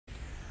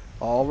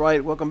All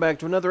right, welcome back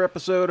to another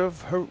episode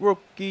of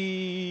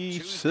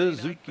Hiroki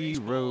Suzuki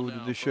Road to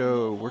the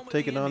Show. We're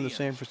taking on the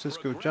San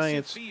Francisco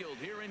Giants. We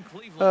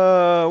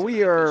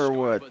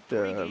are,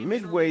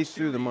 midway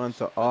through the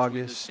month of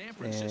August,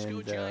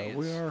 and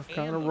we are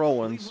kind of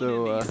rolling.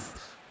 So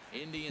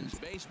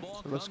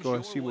let's go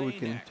and see what we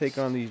can take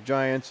on these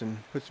Giants and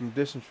put some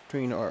distance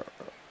between our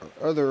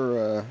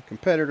other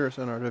competitors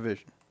in our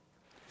division.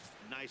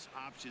 Nice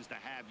options to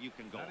have. You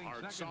can go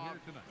hard, soft.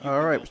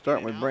 All right, we're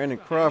starting with Brandon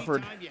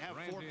Crawford.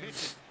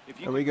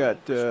 And we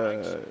got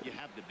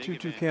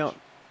 2-2 count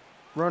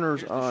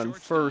runners on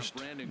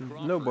first.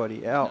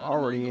 Nobody out,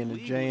 already in the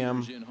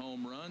jam.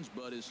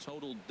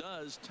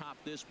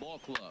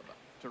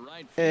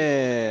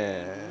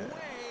 And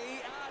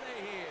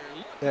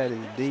that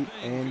is deep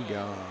and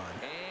gone.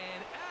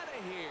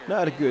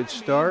 Not a good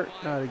start.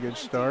 Not a good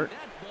start.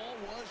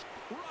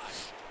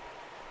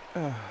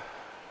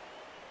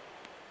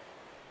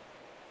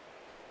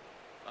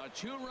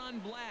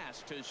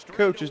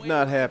 Coach is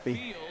not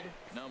happy.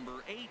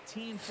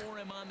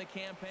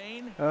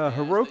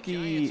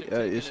 Hiroki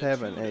is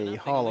having a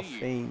Hall of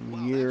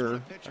Fame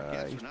year.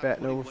 He's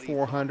batting over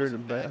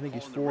 400. I think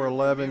he's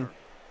 411.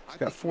 He's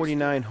got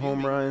 49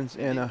 home runs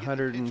and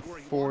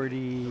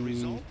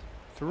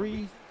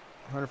 143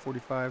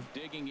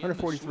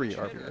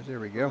 RBIs. There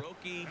we go.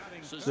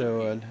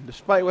 So,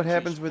 despite what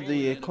happens with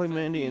the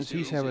Cleveland Indians,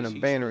 he's having a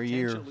banner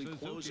year.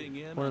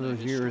 One of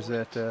those years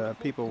that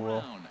people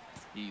will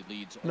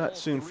not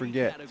soon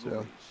forget.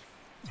 So,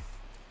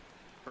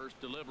 first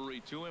delivery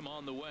to him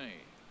on the way.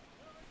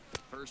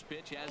 First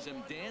pitch has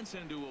him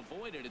dancing to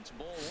avoid it. It's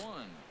ball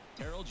one.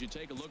 Harold, you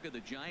take a look at the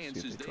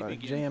Giants as they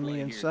begin to jam me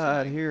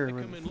inside here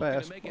with the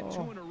fastball.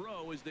 2 in a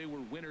row as they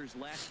were winners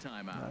last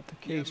time out. Not the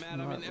case, yeah,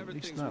 man, at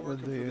least not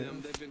with the.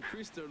 They've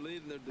increased their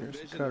lead in their division.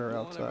 There's a cutter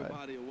outside.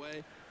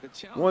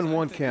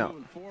 1-1 count.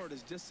 Moving forward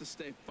is just to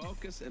stay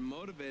focused and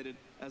motivated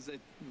as they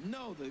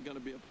know they're going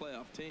to be a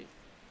playoff team.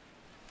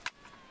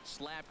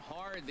 Slapped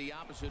hard the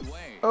opposite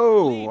way.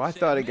 Oh, I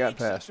thought he got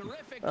past him.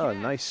 Oh,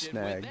 nice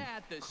snag,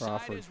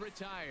 Crawford.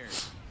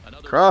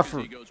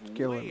 Crawford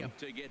killing him.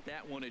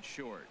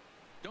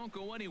 Don't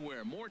go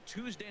anywhere. More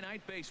Tuesday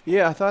night baseball.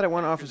 Yeah, I thought it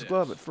went off his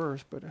glove at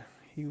first, but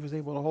he was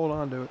able to hold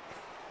on to it.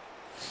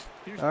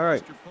 All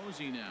right,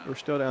 we're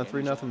still down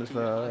 3-0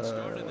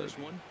 this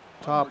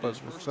top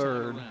of the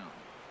third.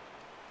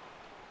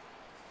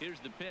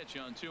 Here's the pitch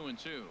on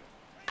 2-2.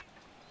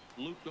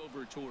 Looped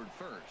over toward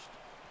first.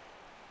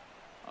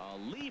 A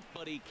leap,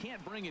 but he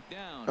can't bring it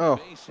down. Oh,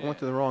 I went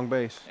to the wrong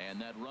base. And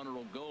that runner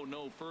will go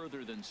no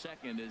further than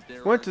second as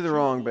there went to the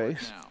wrong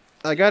base.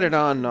 I got it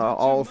on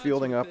all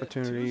fielding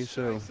opportunities,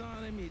 so.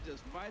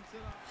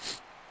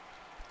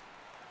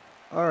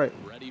 All right,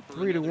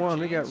 3-1.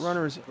 We got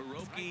runners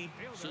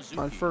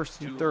on first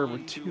and third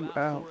with 2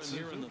 outs.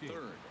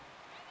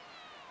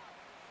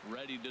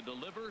 Ready to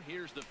deliver.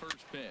 Here's the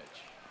first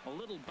pitch. A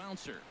little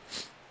bouncer.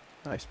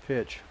 Nice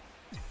pitch.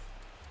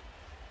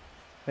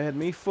 Had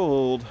me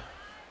fooled.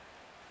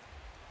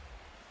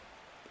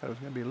 Thought it was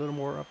going to be a little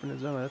more up in the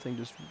zone. That thing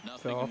just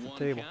fell off the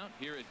table.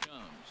 Here it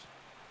comes.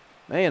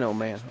 Man, oh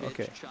man.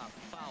 Okay.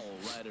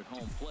 That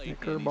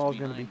curveball is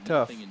going to be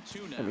tough.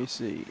 Let me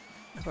see.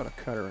 How about a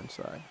cutter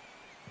inside?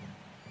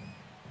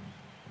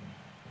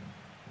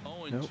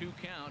 0-2 Nope.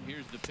 count.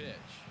 Here's the pitch.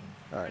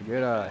 All right,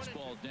 good eye.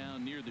 Fastball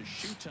down near the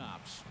shoe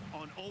tops.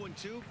 On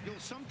 0-2, you'll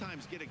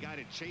sometimes get a guy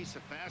to chase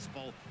a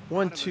fastball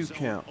 1-2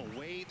 count.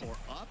 away or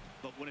up,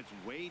 but when it's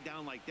way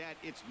down like that,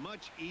 it's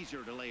much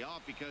easier to lay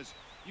off because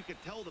you can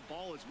tell the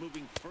ball is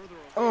moving further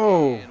away.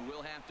 Oh, And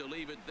we'll have to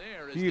leave it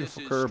there as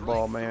beautiful this is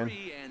curveball, strike man.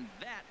 3, and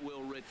that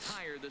will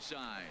retire the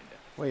side.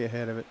 Way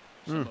ahead of it.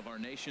 Some of our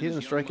nation's He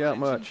doesn't young strike out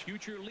minds and much.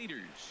 Future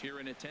leaders here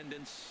in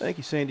attendance. Thank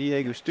you, San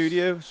Diego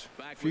Studios.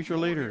 Back with Future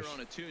more leaders. here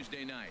on a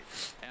Tuesday night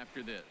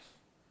after this.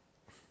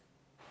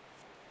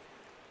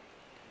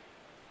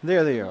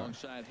 There they are.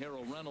 Alongside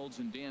Harold Reynolds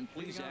and Dan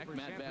Plesac,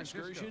 Matt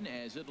Vasgersian,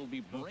 as it'll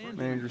be Brandon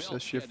Manager Belt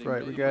says shift stepping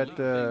right. We ready got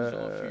to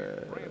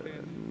lead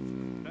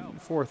things off here.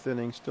 fourth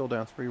inning, still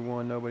down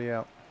 3-1, nobody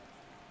out.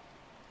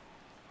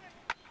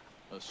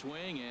 A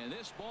swing, and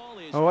this ball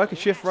is Oh, I could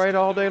shift right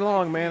all day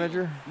long,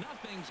 manager.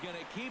 Nothing's going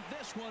to keep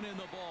this one in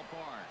the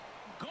ballpark.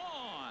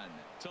 Gone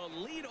to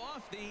lead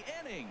off the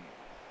inning.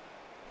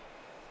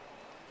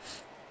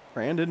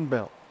 Brandon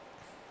Belt.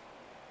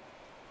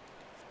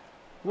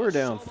 We're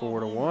down Solo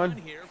 4-1. home run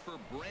here for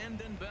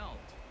Brandon Belt.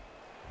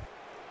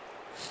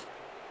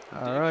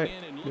 All right,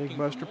 Big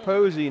Buster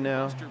Posey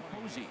now. Buster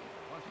Posey.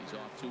 He's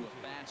off to a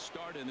fast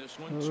start in this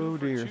one. Oh 2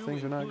 for dear, 2,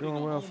 things are not including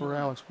going a well home for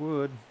run. Alex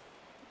Wood.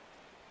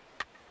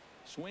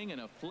 Swing and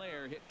a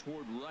flare hit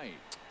toward right.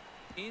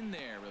 In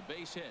there, a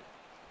base hit.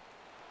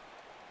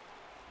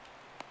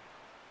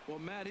 Well,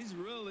 Matt, he's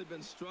really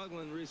been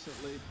struggling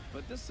recently,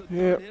 but this is the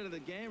Yep. third hit of the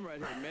game right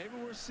here. Maybe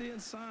we're seeing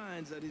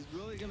signs that he's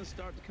really going to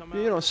start to come out.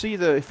 You don't see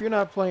if you're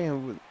not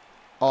playing with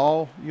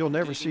all, you'll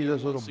never see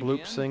those little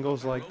bloop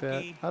singles like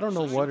that. I don't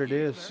know what it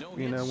is,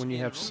 you know, when you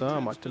have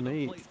some, to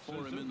me,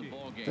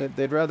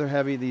 they'd rather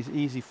have these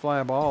easy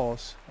fly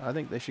balls. I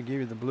think they should give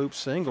you the bloop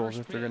singles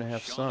if they're going to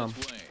have some.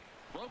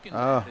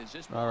 Ah,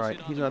 all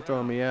right. He's not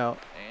throwing me out.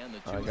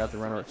 I got the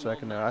runner at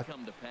second now. I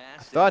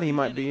thought he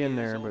might be in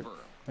there, but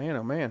man,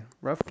 oh man,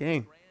 rough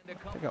game. I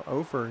got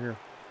 0 for here.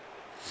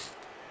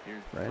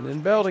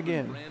 Brandon Belt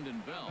again.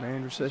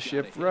 Manager says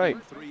shift right.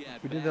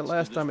 We did that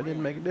last time. It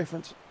didn't make a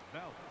difference.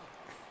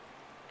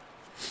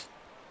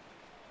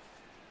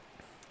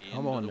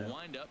 Come on now.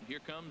 Here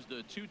comes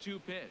the 2-2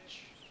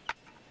 pitch.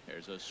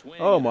 There's a swing.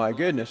 Oh my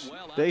goodness.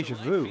 Deja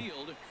vu.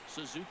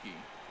 Suzuki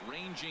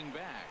ranging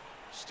back.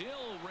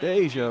 Still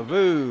Deja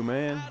vu,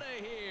 man. Out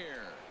of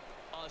here.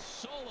 A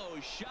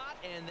solo shot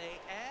and they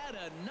add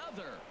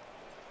another.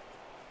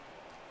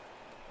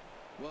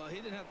 Well, he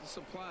didn't have to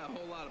supply a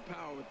whole lot of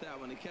power with that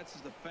one. He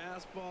catches the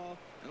fastball,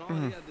 and all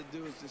he had to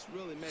do is just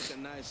really make a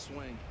nice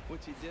swing,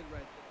 which he did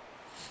right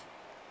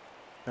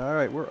there. All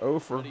right, we're 0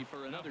 for. Ready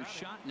for another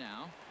shot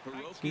now.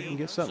 Hiroki. He can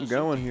get something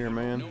going here,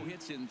 man. No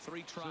hits in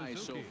 3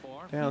 tries so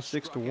far. Down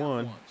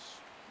 6-1.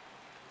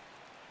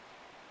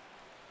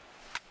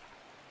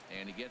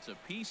 And he gets a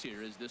piece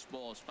here as this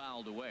ball is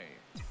fouled away.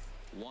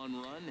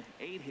 1 run,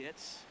 8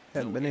 hits.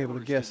 Haven't been able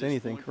to guess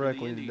anything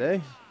correctly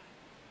today.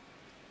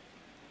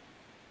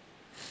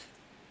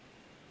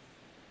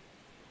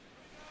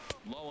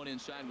 Low and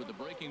inside with the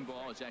breaking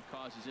ball as that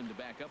causes him to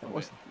back up a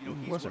bit.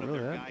 Wasn't really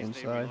that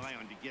inside. They rely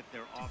on to get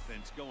their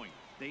offense going.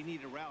 They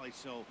need a rally,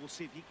 so we'll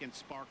see if he can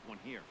spark one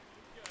here.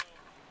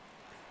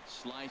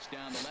 Slice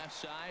down the left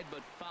side,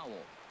 but foul.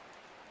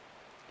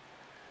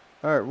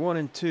 All right, 1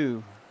 and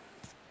 2.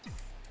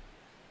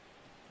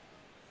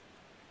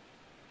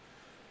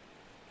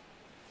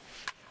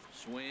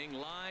 Swing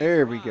line.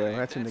 There we go.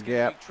 That's in the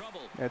gap.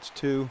 That's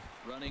 2.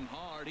 Running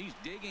hard. He's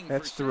digging.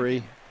 That's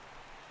 3.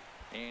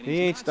 And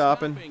he ain't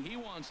stopping. He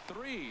wants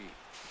 3.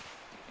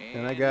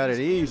 And I got it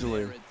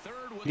easily.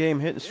 Game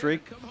hitting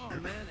streak. Come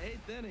on, man.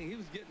 8th inning. He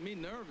was getting me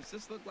nervous.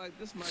 This looked like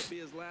this might be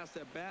his last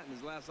at bat and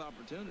his last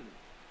opportunity.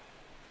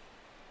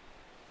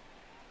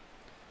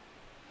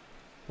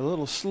 A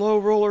little slow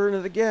roller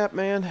into the gap,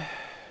 man.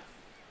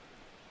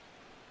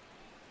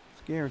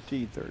 It's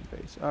guaranteed third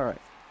base. All right.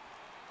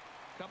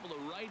 Couple of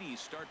righties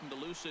starting to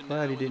loosen.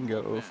 Glad he didn't go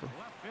over. Left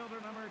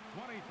fielder number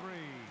 23,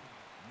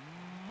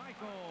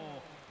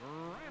 Michael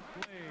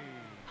Rapley.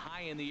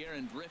 High in the air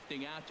and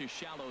drifting out to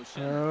shallow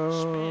center.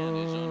 Span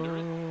is under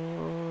it.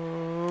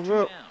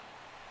 Go.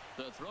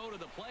 The throw to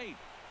the plate.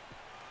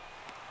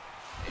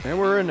 And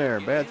we're in there.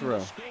 Bad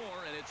throw.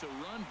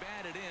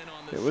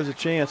 It was a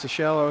chance, as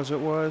shallow as it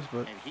was,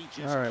 but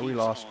all right, we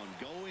lost.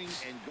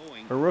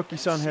 Our rookie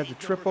son has a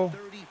triple.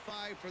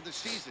 35 for the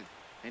season,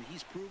 and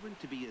he's proven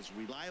to be as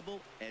reliable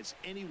as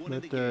anyone But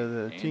in the game.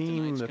 the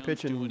team, the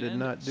pitching did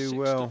not do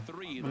well.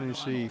 Let me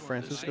see.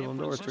 Francisco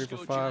Lindor 3 for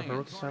 5.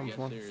 Hiroki San was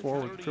 1 for 4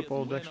 with a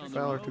triple. Dexter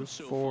Fowler 2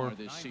 for 4.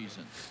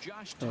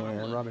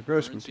 And Robert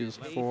Grossman 2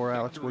 for 4.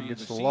 Alex Wood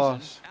gets the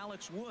loss.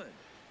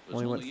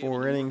 Only went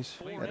 4 innings.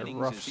 Had a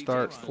rough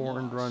start. 4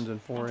 earned runs in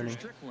 4 innings.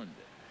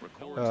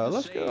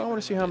 Let's go. I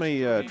want to see how many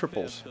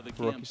triples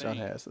Hiroki San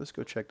has. Let's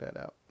go check that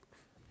out.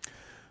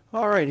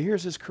 All right,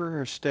 here's his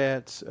career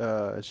stats.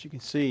 As you can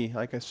see,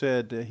 like I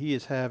said, he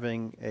is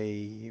having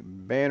a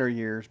banner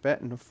year. He's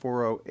batting to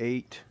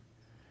 408.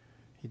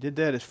 He did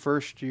that his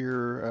first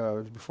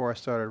year before I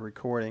started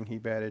recording. He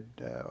batted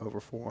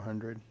over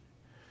 400.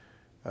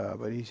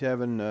 But he's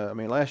having, I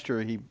mean, last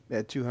year he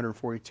had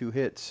 242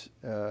 hits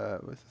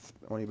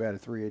when he batted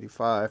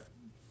 385.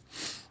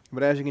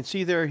 But as you can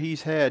see there,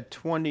 he's had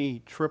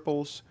 20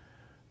 triples.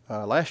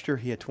 Last year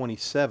he had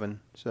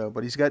 27. So,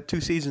 but he's got 2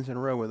 seasons in a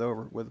row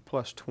with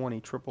plus 20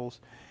 triples,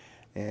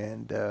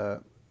 and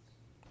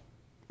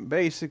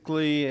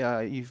basically,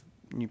 you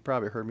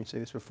probably heard me say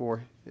this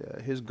before.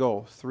 His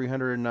goal,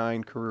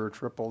 309 career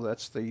triple.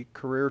 That's the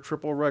career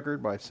triple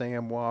record by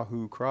Sam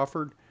Wahoo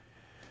Crawford.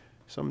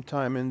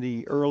 Sometime in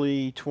the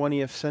early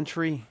 20th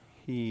century,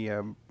 he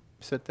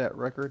set that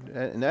record,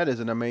 and that is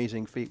an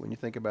amazing feat when you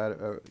think about it.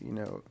 You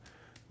know,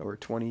 over a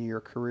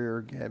 20-year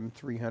career, having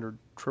 300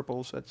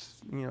 triples. That's,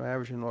 you know,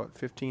 averaging what,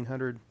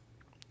 1,500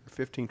 or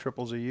 15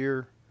 triples a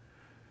year.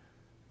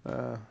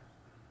 Yeah,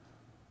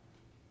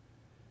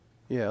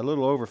 a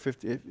little over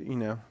 50. You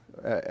know,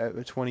 at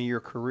a 20-year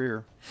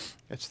career,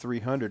 that's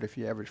 300 if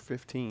you average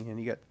 15, and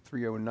you got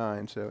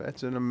 309. So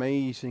that's an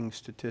amazing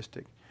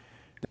statistic.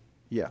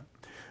 Yeah.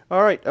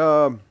 All right.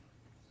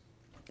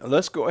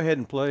 Let's go ahead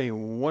and play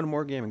one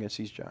more game against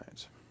these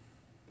Giants.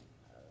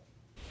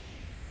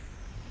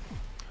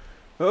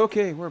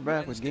 Okay, we're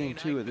back with Game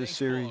 2 of this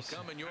series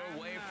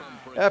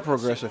at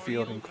Progressive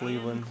Field in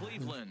Cleveland.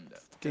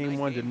 Game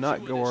 1 did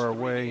not go our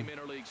way.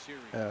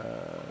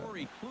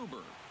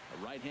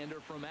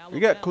 We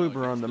got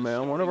Kluber on the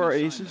mound, one of our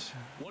aces.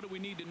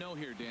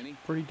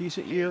 Pretty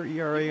decent year,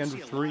 ERA under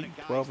 3,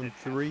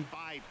 12-3.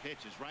 I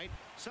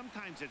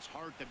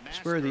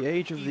swear the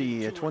age of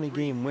the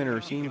 20-game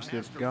winner seems to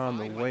have gone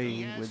the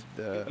way with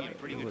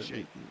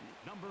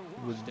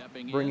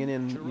bringing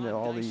in, you know,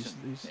 all these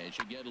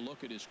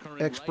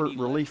expert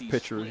relief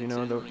pitchers. You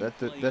know,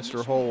 that's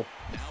their whole.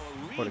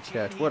 What a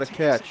catch! What a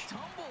catch!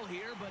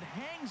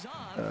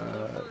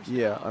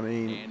 Yeah, I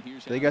mean,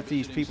 they got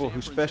these people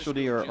whose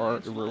specialty are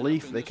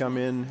relief. They come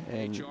in,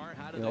 and you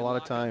know, a lot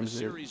of times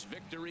the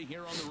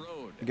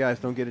guys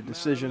don't get a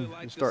decision.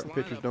 The starting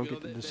pitchers don't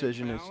get the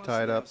decision. It's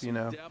tied up, you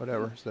know,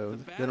 whatever. So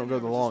they don't go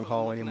the long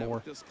haul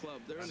anymore.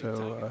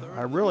 So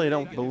I really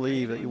don't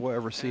believe that you will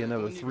ever see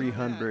another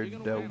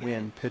 300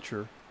 win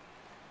pitcher,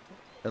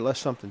 unless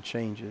something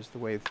changes the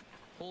way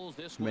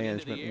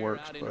management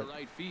works. But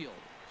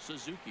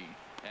Suzuki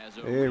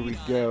there we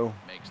go.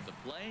 makes the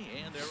play,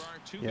 and there are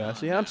two Yeah, gone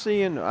see, now. I'm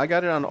seeing, I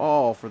got it on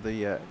all for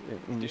the,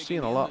 and you're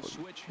seeing a lot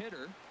Switch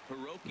hitter,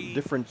 Hiroki,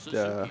 different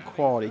Suzuki.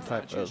 quality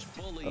type Touches of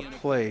fully into plays.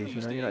 play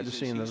You know, you're not just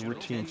these seeing the days as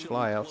routine he's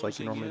flyouts like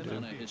you closing normally in do.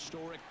 on a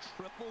historic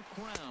triple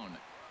crown.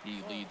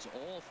 He leads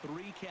all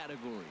three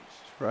categories.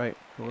 Right,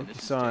 And rookie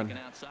this is son.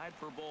 taken outside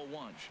for ball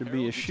one. Should be a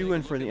Harold, you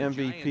shoo-in take for look the at Giants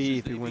MVP as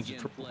if he they wins the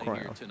begin Triple play here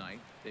Crown. tonight.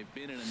 They've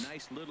been in a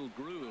nice little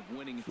groove,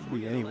 winning Should 3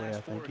 be of the anyway, I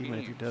last 4 think, even if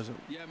he games. doesn't.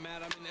 Yeah,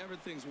 Matt, I mean,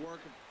 everything's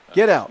working.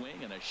 Get out.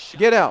 Swing and a shot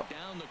Get out.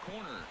 down the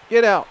corner.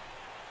 Get out.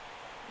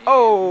 And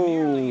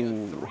nearly a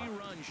Oh.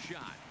 3-run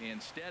shot.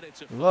 Instead,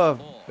 it's a foul Love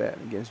ball.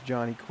 batting against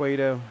Johnny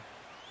Cueto.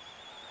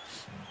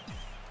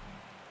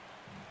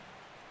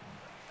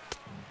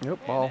 Nope,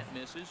 And ball. that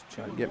misses.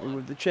 Trying to 2-1. get me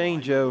with the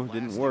change, Joe. Last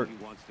Didn't thing work.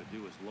 he wants to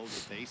do is load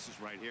the bases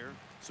right here,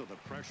 so the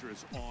pressure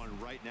is on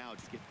right now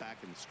to get back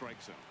in the strike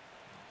zone.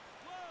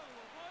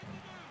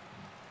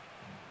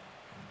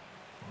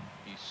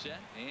 He's set,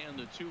 and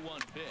the 2-1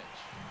 pitch.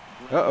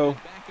 Uh-oh.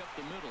 Back up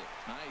the middle.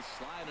 Nice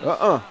slide and a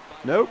Uh-uh. stop by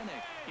Nope.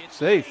 Lennox. It's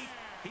Safe.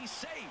 He's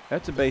safe.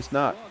 That's a base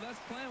knock. Well, that's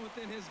playing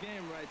within his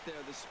game right there.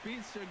 The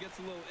speedster gets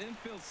a little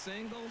infield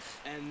single,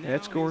 and now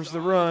That scores he's the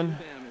on run. to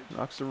damage.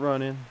 Knocks the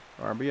run in.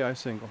 RBI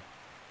single.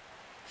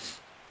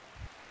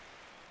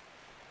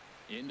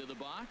 Into the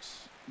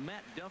box.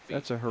 Matt Duffy.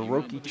 That's a He won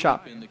Hiroki the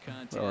chop. in the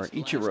contest Or an last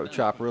Ichiro night.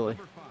 chop, really.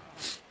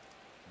 Of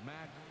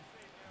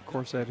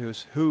course, that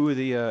is who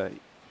the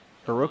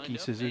Hiroki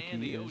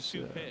Suzuki is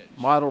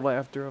modeled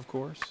after, of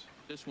course.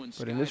 This one's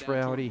But in this skied out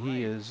reality, to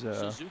he right. is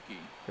Suzuki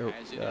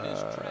has it in his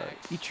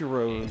tracks, and he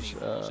Ichiro's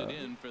rolls it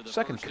in for the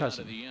second first out of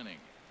cousin. the inning.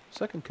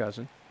 Second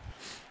cousin.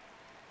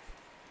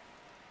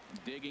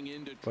 Digging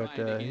in to But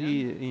try it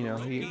he, again. you know,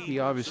 he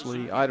Hiroki, obviously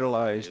Suzuki.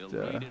 idolized He'll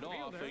lead it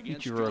off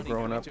against Ichiro Johnny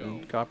growing up Cueto.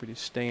 and copied his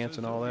stance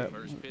and all that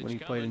First pitch when he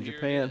played in coming, here it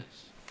Japan.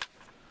 is.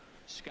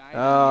 Skied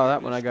Oh, in that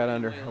the one I got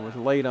under. straightaway I was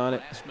line. late on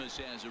it. Rasmus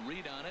has a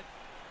read on it,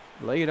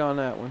 Late on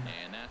that one.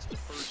 and that's the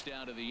first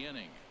out of the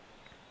inning.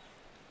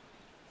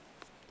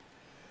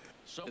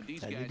 So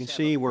these As you guys can have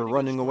see, a we're pretty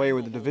running good away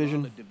with the stranglehold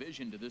on division. the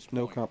division to this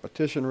No point.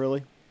 competition,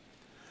 really.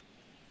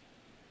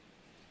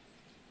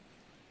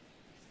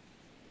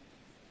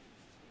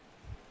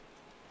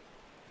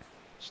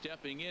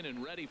 Stepping in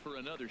and ready for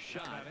another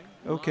shot.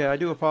 Okay, I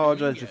do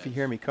apologize if you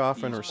hear me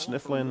coughing or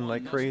sniffling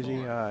like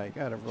crazy. I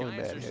got a really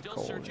Giants bad are head still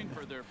cold. searching And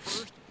for their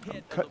first hit I'm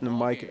of cutting the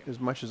ball mic game. as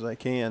much as I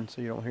can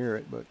so you don't hear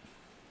it. But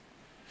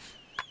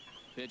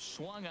Pitch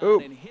swung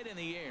Oop. on and hit in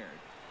the air.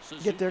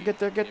 Get there, Suzuki get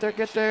there, get there,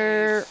 get giving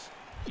there. chase.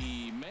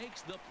 He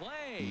makes the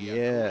play. A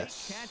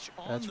Yes, great catch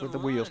on that's the where the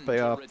wheels run pay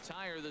to off.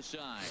 retire the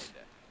side.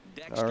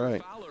 Dexter All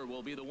right. Fowler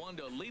will be the one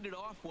to lead it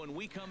off when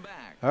we come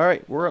back. all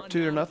right, we're up On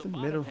 2-0, down to the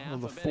bottom middle half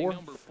of the of inning fourth,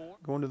 number 4.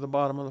 going to the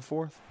bottom of the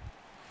fourth.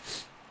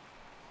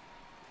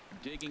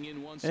 Digging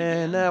in once And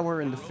again. now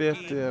we're in the fifth.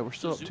 Hiroki, We're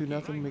still up Suzuki.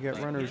 2-0. We got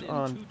They've runners hit in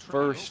on 2 trials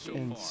first so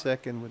and far.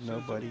 second with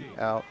nobody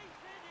out.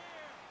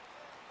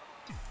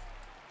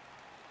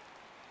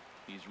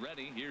 He's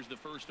ready. Here's the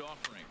first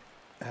offering.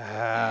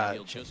 Ah,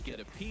 He'll just get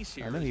a piece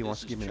here I know as he this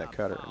wants to is give me that chopped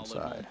cutter foul at home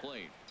inside.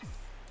 plate.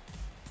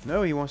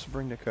 No, he wants to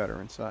bring the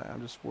cutter inside. I'm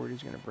just worried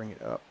he's going to bring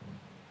it up.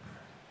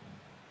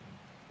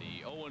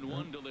 The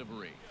 0-1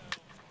 delivery.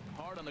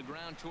 Hard on the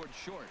ground towards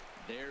short.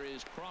 There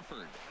is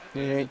Crawford.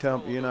 You And ain't the throw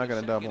telling- you're will not go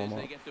gonna to double second him as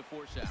up. they get to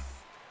force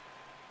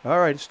out. All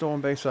right,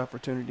 stolen base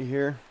opportunity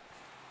here.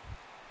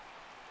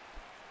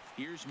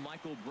 Here's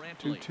Michael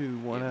Brantley. 2-2,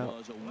 one it out.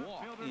 was a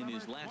walk in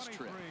his last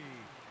trip.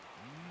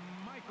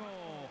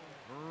 Michael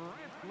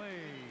Brantley.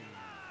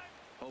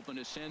 Hoping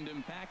to send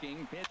him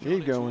packing. Pitch There you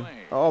on its go. way.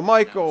 Oh, Now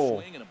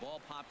Michael. swing and a ball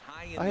popped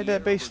high in I the had that air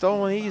base over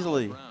stolen foul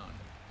easily. ground.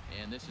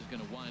 And this is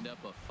going to wind up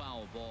a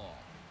foul ball.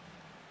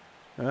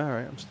 All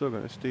right, I'm still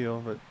going to steal,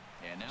 but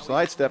And now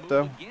sidestep, we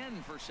though. move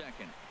again for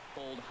second.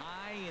 Pulled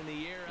high in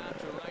the air out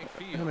to right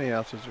field. How many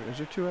outs is there? Is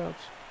there 2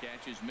 outs?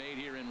 Catch is made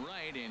here in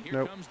right, and here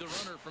Nope. comes the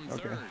runner from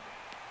Okay. third.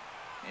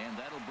 And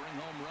that'll bring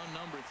home run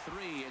number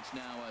 3. It's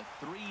now a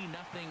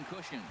 3-0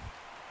 cushion.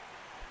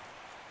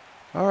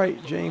 All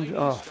right, James.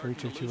 Oh,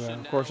 3-2 out.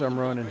 Of course, I'm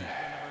running.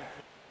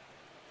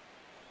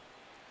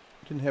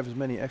 Didn't have as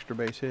many extra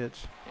base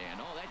hits.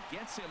 And all that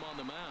gets him on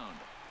the mound.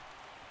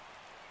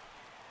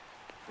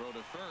 Throw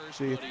to first,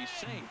 See, but he's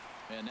safe.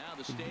 And now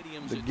the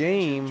stadium's The attention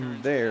game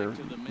turns there back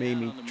to the made man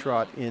me on the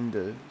trot mound.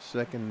 into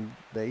second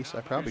base.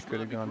 I probably Here's could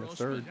have Robbie gone to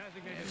Grossman, third.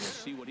 And we'll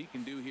see what he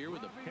can do here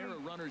with a pair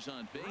of runners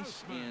on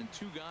base and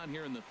 2 gone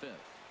here in the 5th.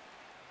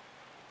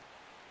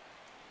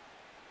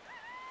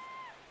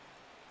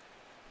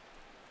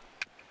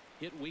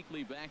 Hit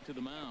Weekly back to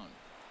the mound.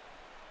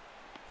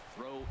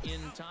 Throw in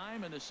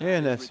time, and the side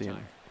And is that's the retired.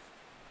 end.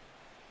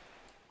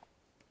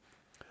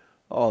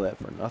 All that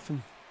for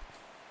nothing.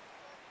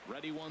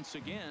 Ready once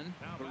again,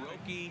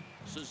 Hiroki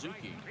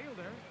Suzuki.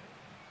 Fielder,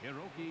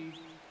 Hiroki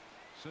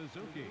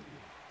Suzuki.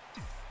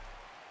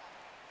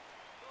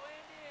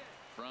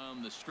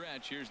 From the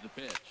stretch, here's the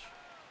pitch.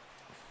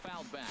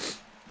 Fouled back.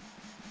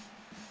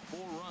 4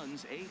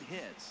 runs, 8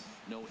 hits.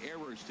 No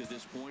errors to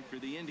this point for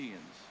the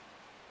Indians.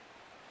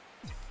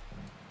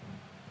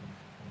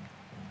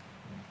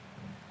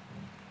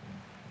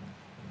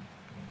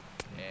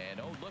 And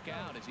oh, look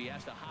out as he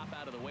has to hop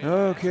out of the way.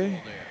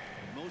 Okay.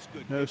 Most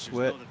good No pitchers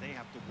sweat. know that they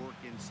have to work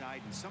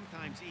inside and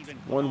sometimes even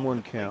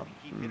 1-1 count.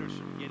 to keep hitters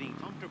from getting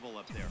comfortable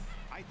up there.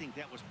 I think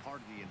that was part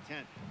of the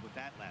intent with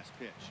that last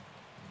pitch.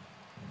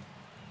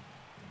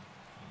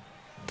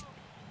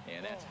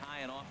 And that's high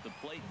and off the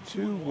plate.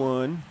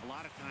 2-1. A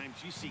lot of times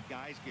you see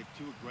guys get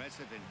too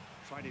aggressive and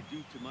try to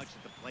do too much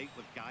at the plate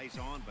with guys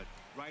on, but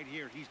right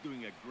here he's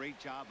doing a great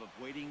job of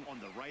waiting on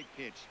the right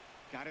pitch.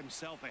 Got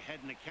himself ahead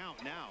in the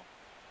count now.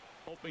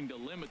 Hoping to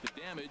limit the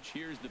damage.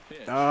 Here's the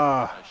pitch.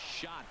 Ah. A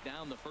shot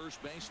down the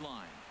first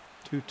baseline.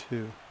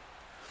 2-2.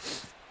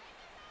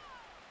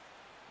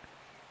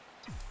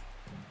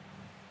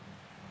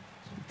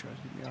 Tries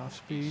to get me off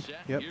speed. Set.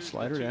 Yep, Here's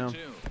slider the 2-2. down.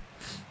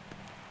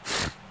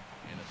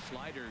 And a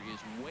slider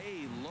is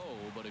way low,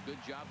 but a good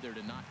job there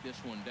to knock this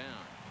one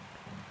down.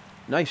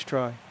 Nice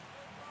try.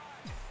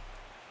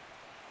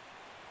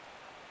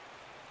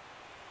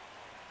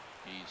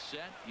 He's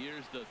set.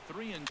 Here's the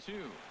 3-2.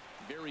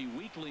 Very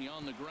weakly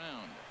on the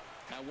ground.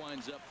 That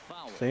winds up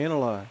foul. Staying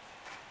alive.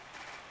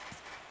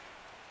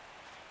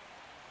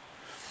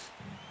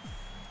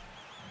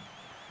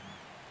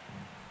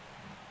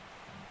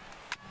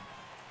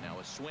 Now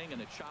a swing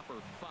and a chopper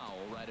foul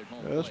right at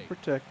home Just plate.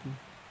 protecting.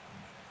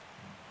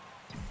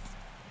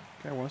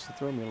 Guy wants to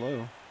throw me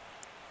low.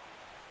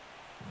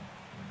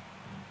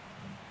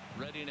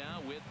 Ready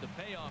now with the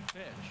payoff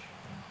pitch.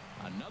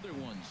 Another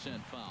one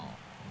sent foul.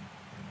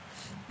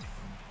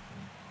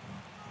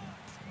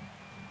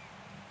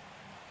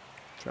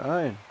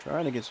 Trying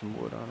to get some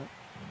wood on it.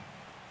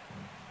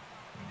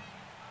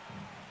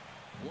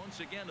 Once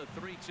again a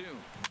 3-2.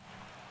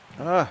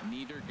 Ah,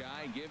 Neither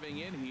guy giving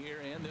in here,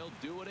 and they'll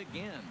do it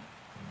again.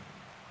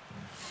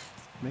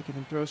 making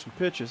him throw some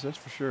pitches, that's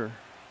for sure.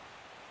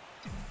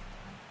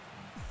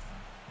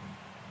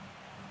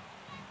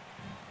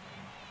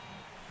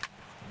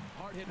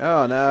 Hard hit.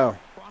 Oh, no.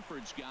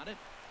 Crawford's got it.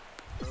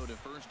 Throw to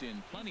first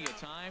in plenty of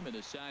time, and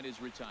the side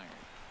is retired.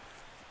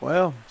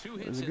 Well, 2 it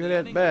hits was a in good the at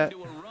inning bat.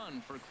 into a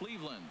run for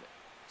Cleveland.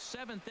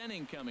 7th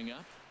inning coming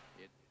up.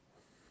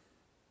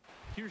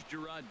 Here's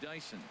Gerard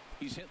Dyson.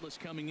 He's hitless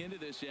coming into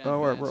this. Oh,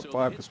 we're so the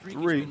 5 hit for streak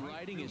 3. he's been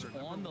riding is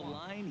on the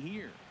line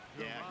here.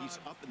 Yeah, he's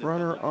up in the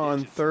Runner double on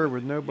digits. third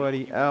with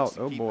nobody He wants out.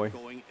 to Oh keep boy. it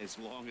going as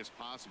long as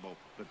possible,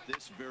 but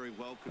this very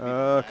well could be the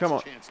last Come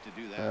on. chance to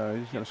do that.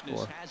 He's gonna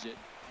Fitness score. has it.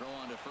 Throw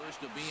on to first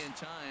to be in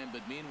time,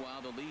 but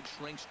meanwhile the lead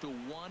shrinks to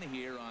 1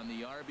 here on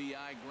the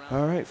RBI ground.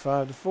 All right,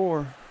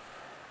 5-4.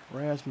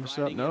 Rasmus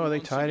up. No,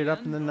 they tied it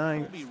up in the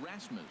 9th.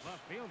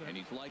 And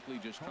he's likely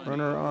just trying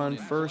Runner to on run in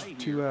first, play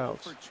 2 here.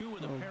 outs. For 2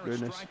 with a Oh, pair of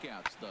goodness.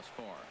 strikeouts thus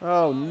far.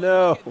 Oh,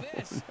 no. Look at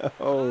this. High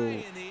No.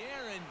 in the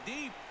air and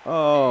deep.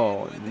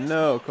 Oh, And when this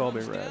no, ball Colby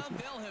comes down,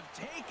 Rasmus. they'll have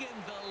taken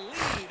the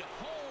lead.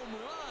 Home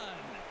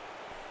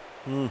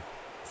run.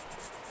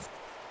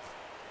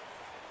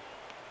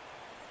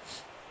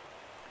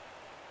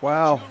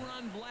 Wow.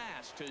 2-run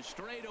blast to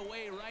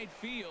straightaway right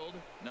field.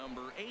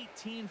 Number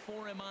 18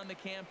 for him on the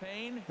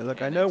campaign. Hey,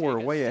 look, I And know they we're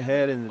take a way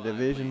ahead in the 7-5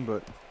 division, lead.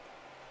 but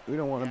we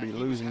don't want to be He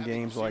was losing having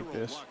games like zero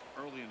this. luck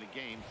early in the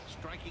game,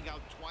 striking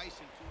out twice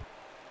in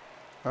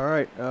 2. All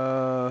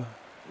right,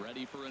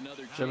 Ready for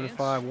another 7-5,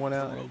 chance. 1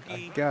 out. I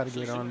Hiroki gotta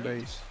get on Suzuki.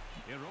 base.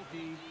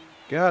 Hiroki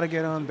Gotta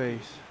get on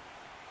base.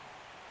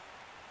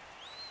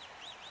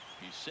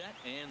 He's set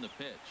and the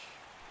pitch.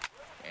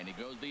 And he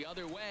goes the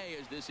other way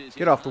as this is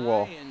Get off the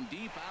wall. high and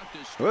deep out to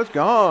Oh, it's strike.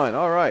 gone.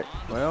 All right.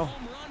 On the Well,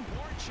 home run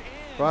porch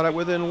and brought it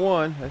within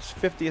 1. That's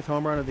 50th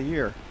home run of the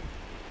year.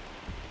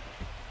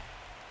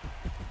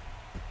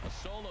 a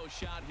solo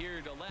shot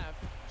here to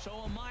left. So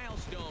a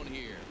milestone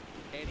here.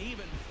 And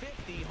even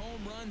 50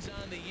 home runs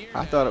on the year.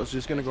 I thought it was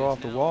just gonna go off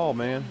the wall,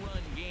 man. Run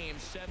game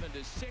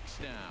 7-6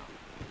 now.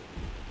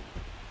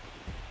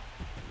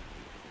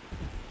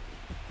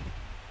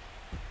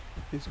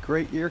 His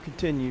great year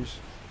continues.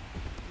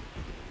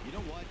 You know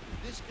what?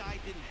 If this guy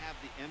didn't have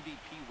the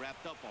MVP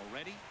wrapped up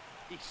already,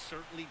 he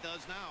certainly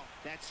does now.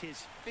 That's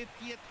his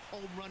 50th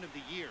home run of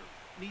the year,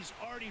 and he's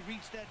already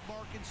reached that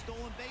mark in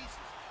stolen bases.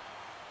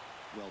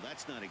 Well,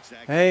 that's not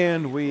exactly.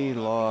 And how you we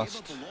throw it up. He gave lost.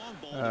 up a long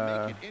ball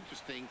to make it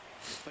interesting,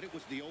 but it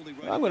was the only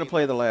right I'm going to way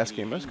play the and last he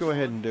game. Let's hangs go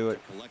ahead on and do to it.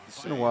 collect the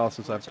It's been a save. while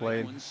since I've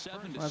played. Won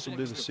 7-6 Might as well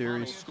do the to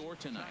series. final score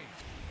tonight.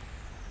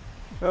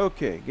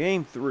 Okay,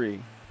 game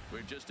 3.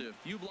 We're just a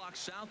few blocks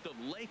south of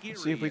Lake Erie.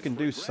 Let's see if we can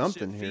do Progressive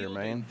something here, Field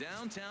man. in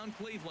downtown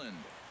Cleveland.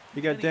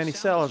 You got Danny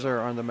Salazar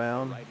on the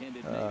mound.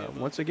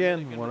 Once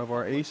again, one of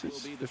our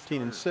aces,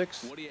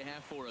 15-6, What do you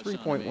have for us on the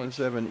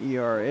 3.17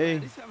 ERA.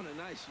 He's having a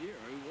nice year.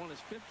 He won his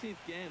 15th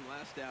game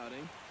last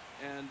outing,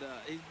 and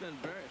he's been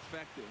very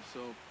effective.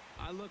 So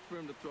I look for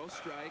him to throw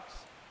strikes.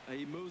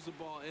 He moves the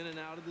ball in and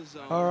out of the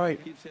zone. All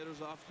right. Keeps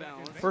hitters off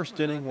balance. First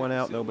inning, 1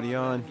 out, nobody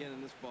on. Again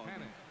in this ball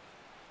game.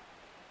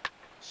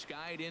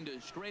 Skied into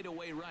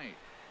straightaway right.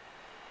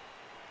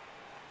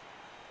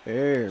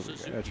 There we go.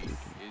 Suzuki That's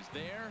is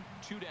there,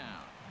 2 down.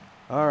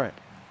 all right.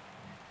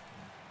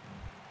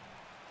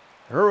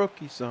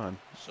 Hiroki-san.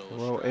 So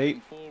Row striding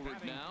 8, forward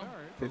now.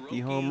 50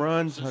 Hiroki home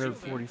runs, Suzuki.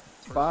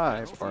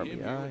 145 First pitch to him here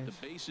with RBIs.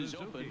 The bases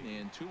open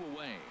and 2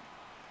 away.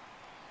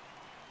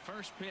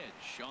 First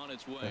pitch on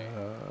its way.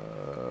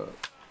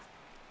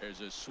 There's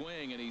a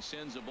swing and he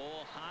sends a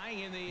ball high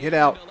in the Get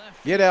air out. to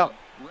left Get field. out.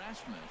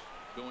 Rasmus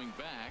going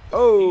back.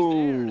 Oh,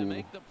 He's there to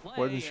make the play,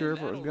 wasn't sure and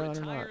if it was that'll gone or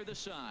retire not. the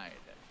side.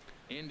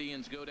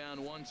 Indians go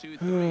down 1, 2,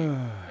 3,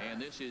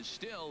 and this is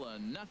still a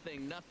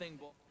 0-0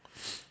 ball.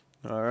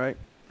 All right.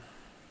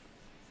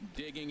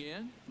 Digging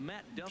in,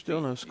 Matt Duffy. Still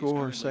no He's score,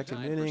 currently second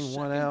tied for inning, 1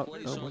 second out,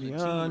 place nobody on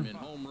the on. team in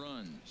home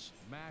runs.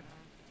 Matt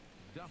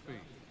Duffy.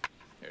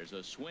 There's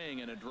a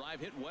swing and a drive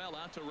hit well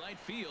out to right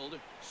field.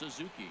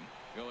 Suzuki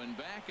going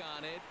back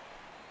on it.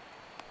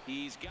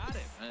 He's got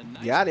it. A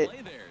nice Got it.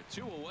 play there.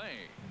 2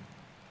 away.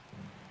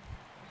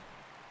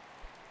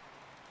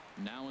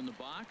 Now in the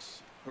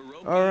box,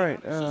 Hiroki. All right,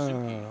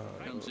 Suzuki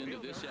comes into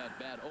this at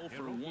bat 0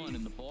 for 1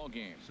 in the ball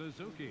game.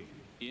 Suzuki.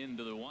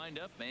 Into the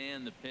windup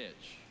and the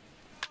pitch.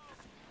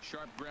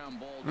 Sharp ground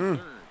ball to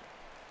third.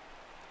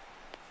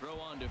 Throw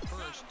on to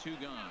first, 2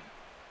 gone.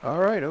 All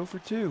right, 0 for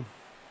 2.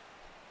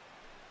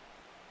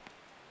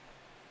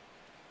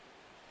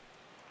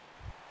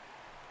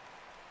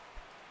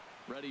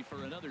 Ready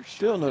for another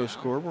Still no shot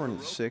now. score. We're in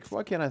the Hiroki. 6th.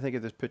 Why can't I think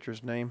of this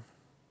pitcher's name?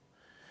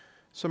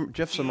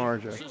 Jeff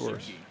Samardzija, of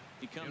course. Suzuki.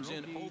 He comes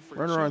in 0 for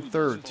Runner on 2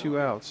 third, thus 2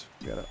 far. outs.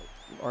 Got a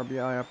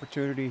RBI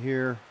opportunity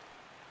here.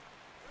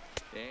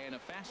 And a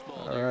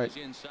fastball All there right. is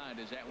inside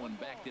as that one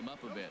backed him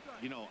up a bit.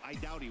 You know, I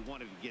doubt he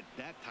wanted to get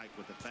that tight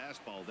with the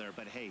fastball there,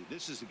 but hey,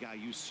 this is a guy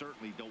you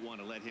certainly don't want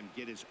to let him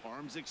get his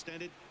arms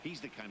extended. He's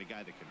the kind of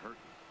guy that can hurt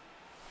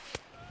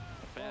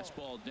you.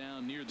 Fastball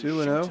down near the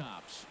 2-0. shoe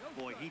tops.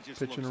 Boy, he just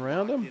Pitching looks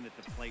around locked him. in at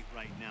the plate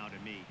right now to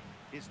me.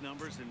 His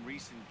numbers in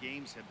recent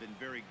games have been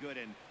very good,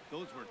 and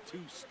those were 2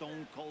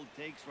 stone-cold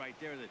takes right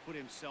there that put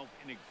himself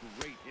in a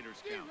great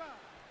hitter's count.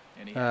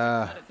 And he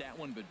hasn't cut at that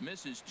one, but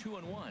misses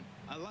 2-1.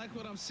 I like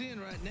what I'm seeing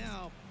right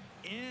now.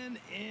 In,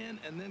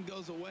 and then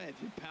goes away. If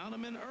you pound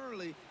him in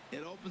early,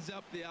 it opens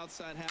up the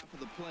outside half of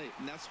the plate,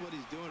 and that's what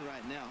he's doing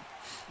right now.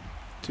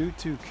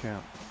 2-2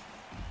 count.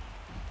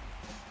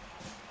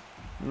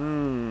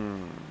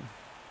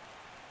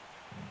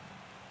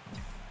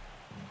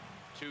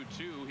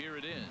 2-2, here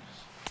it is.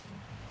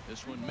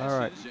 This one misses, All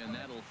right. and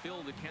that'll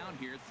fill the count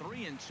here.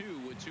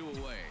 3-2 with 2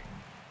 away.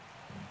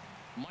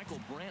 Michael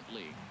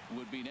Brantley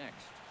would be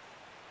next.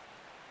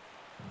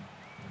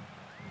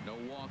 No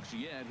walks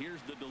yet.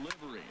 Here's the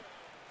delivery.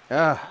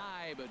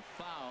 High but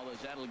foul as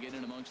that'll get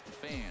in amongst the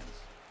fans.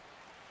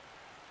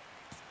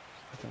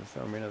 Gonna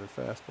throw me another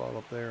fastball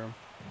up there. I'm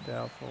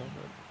doubtful,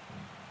 but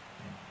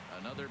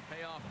Another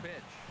payoff pitch.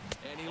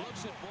 And he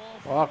looks at ball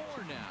Walked.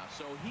 4 now.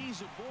 So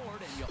he's aboard,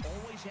 and you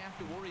always have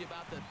to worry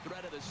about the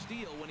threat of the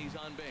steal when he's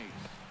on base.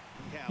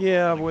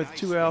 Yeah, well, with the guy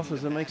 2 swinging outs, the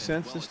does it bat make as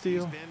sense well to as he's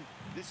steal? been,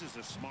 this is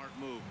a smart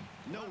move.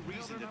 No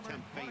reason to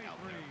tempt fate out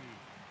there.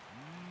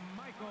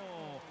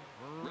 Michael.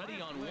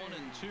 Ready on 1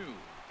 and 2.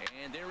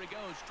 And there he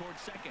goes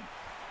towards second.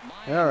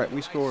 All right, to the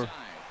we score. side.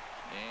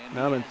 And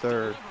Now I'm he in has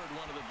third. delivered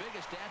one of the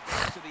biggest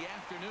at-bats of the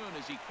afternoon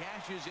as he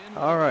cashes in with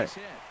All a right. base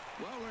hit.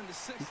 Well, we're in the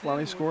 6th He finally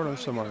inning. scored We're on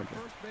finally Samardzija. got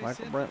a first base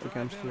Michael hit Brantley to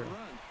comes drive in a through.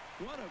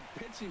 run. What a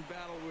pitching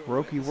battle we're Hiroki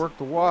witnessing. worked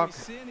the Will walk. we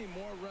see any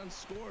more runs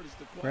scored is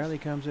the question. Bradley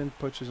comes in,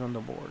 puts us on the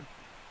board.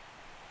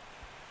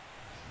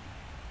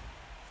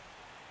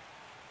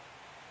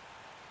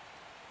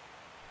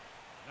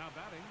 Now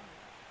batting,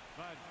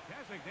 the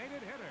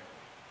designated hitter,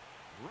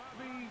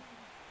 Robbie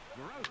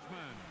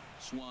Grossman.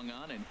 Swung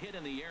on and hit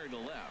in the air to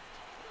left.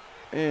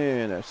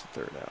 And that's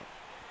the 3rd out.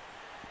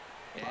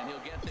 And he'll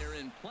get there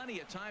in plenty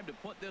of time to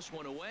put this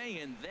one away,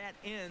 and that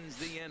ends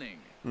the inning.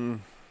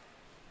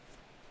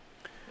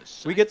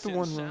 We get the sights and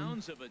 1 run.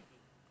 sounds of a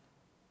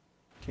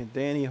Can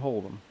Danny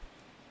hold him?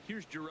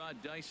 Here's Gerard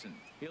Dyson.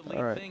 He'll All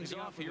lead right. things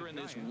off here in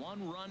this 1-run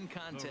The right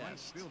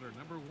contest. fielder,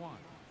 number 1,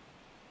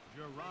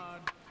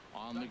 Gerard.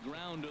 On the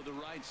ground to the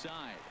right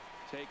side.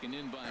 Taken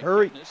in by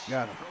Hurry. Fitness.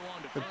 Got him. Throw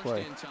on to Good first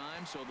play. in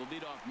time, so the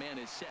leadoff man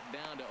is set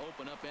down to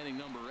open up inning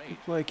number 8.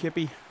 Good play,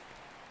 Kippy.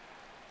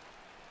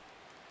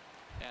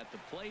 At the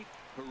plate,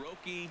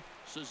 Hiroki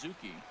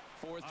Suzuki.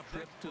 4th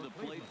trip to the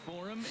plate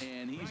for him,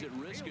 and he's at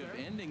risk of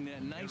ending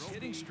that nice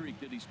hitting streak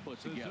that he's put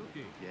together.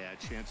 Suzuki. Yeah,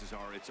 chances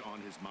are it's on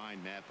his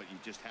mind, Matt, but you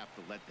just have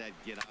to let that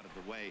get out of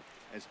the way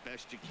as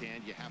best you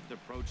can. You have to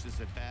approach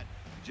this at bat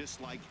just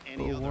like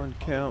any other. 0-1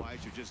 count.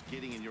 Otherwise, you're just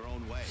getting in your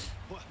own way.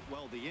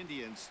 Well, the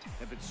Indians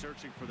have been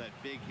searching for that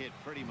big hit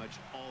pretty much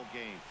all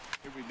game.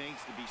 It remains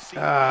to be seen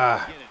if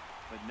they get it,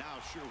 but now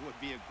sure would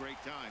be a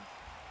great time.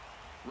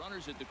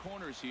 Runners at the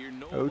corners here,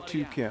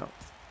 nobody 0-2 out. count.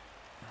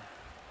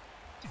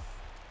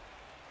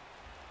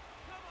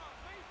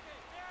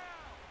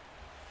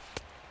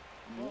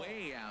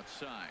 Way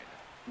outside.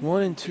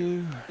 1 and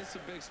 2. This is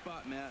a big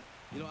spot, Matt.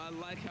 You know, I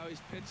like how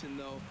he's pitching,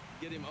 though.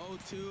 Get him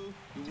 0-2,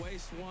 you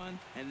waste 1,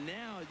 and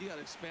now you got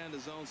to expand the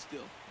zone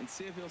still and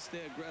see if he'll stay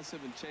aggressive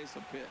and chase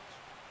a pitch.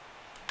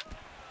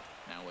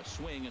 Now a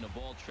swing and a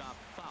ball chopped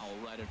foul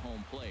right at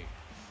home plate.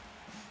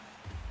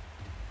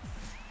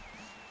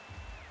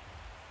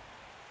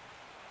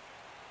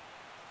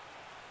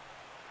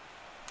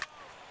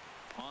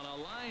 On a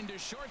line to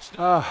shortstop.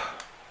 Ah.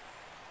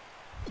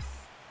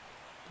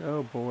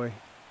 Oh boy.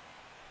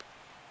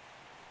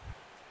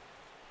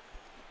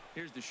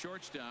 Here's the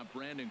shortstop,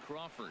 Brandon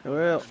Crawford.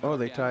 Well, oh,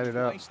 they tied it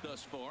up.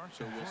 Thus far,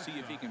 so we'll see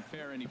if he can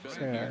fare any better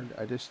Sad. here.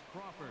 I just.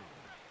 Crawford.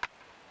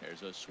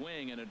 There's a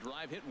swing and a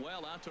drive hit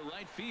well out to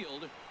right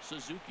field.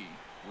 Suzuki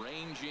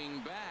ranging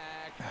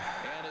back.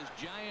 And as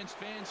Giants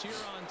fans here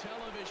on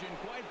television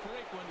quite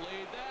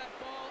frequently, that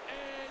ball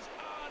is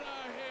out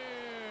of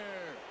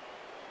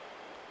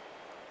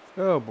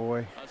here. Oh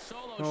boy. A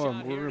solo Oh,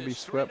 shot we're here gonna be to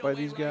swept by straightaway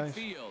these right guys.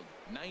 Field.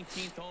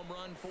 19th home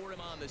run for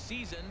him on the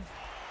season.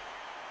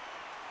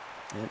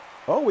 Yep.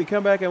 Oh, we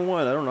come back and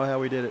won. I don't know how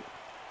we did it.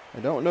 I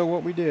don't know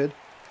what we did.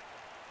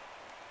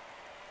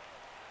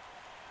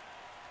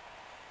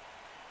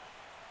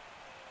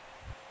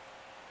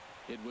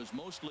 It was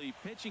mostly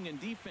pitching and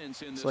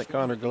defense in this It's like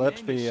one, Connor but the man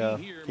you Gillespie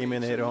see here came in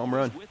and made hit a some home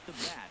moves run. with the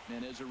bat,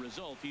 and as a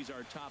result, he's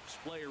our top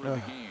player of the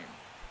game.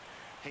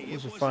 Hey, What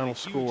was it the wasn't final a huge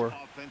score?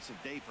 offensive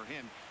day for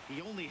him.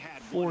 He only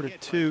had 4 one to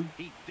hit, 2. but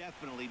he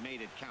definitely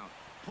made it count.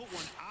 Put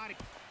one out of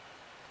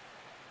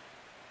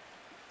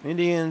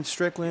Indian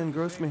Strickland.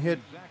 Grossman hit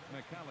Zach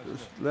McAllister.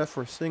 left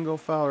for a single.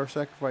 Fowler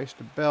sacrificed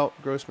to Belt.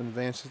 Grossman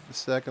advances to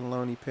second.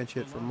 Loney pinch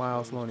hit for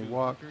Miles. Loney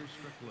walked.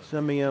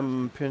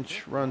 Simeon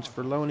pinch runs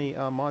for Loney.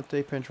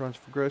 Almonte pinch runs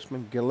for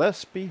Grossman.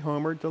 Gillespie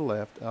homered to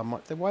left.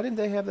 Almonte. Why didn't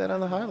they have that on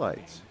the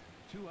highlights?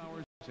 2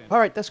 hours and All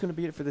right, that's going to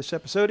be it for this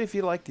episode. If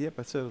you liked the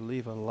episode,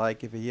 leave a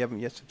like. If you haven't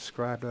yet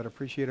subscribed, I'd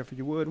appreciate it if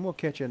you would. And we'll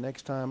catch you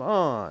next time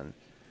on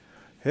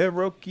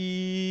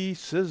Hiroki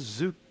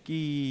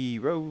Suzuki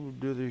Road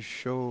to the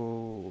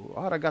Show.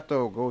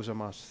 Arigato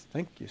gozaimasu.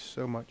 Thank you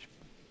so much.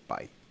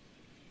 Bye.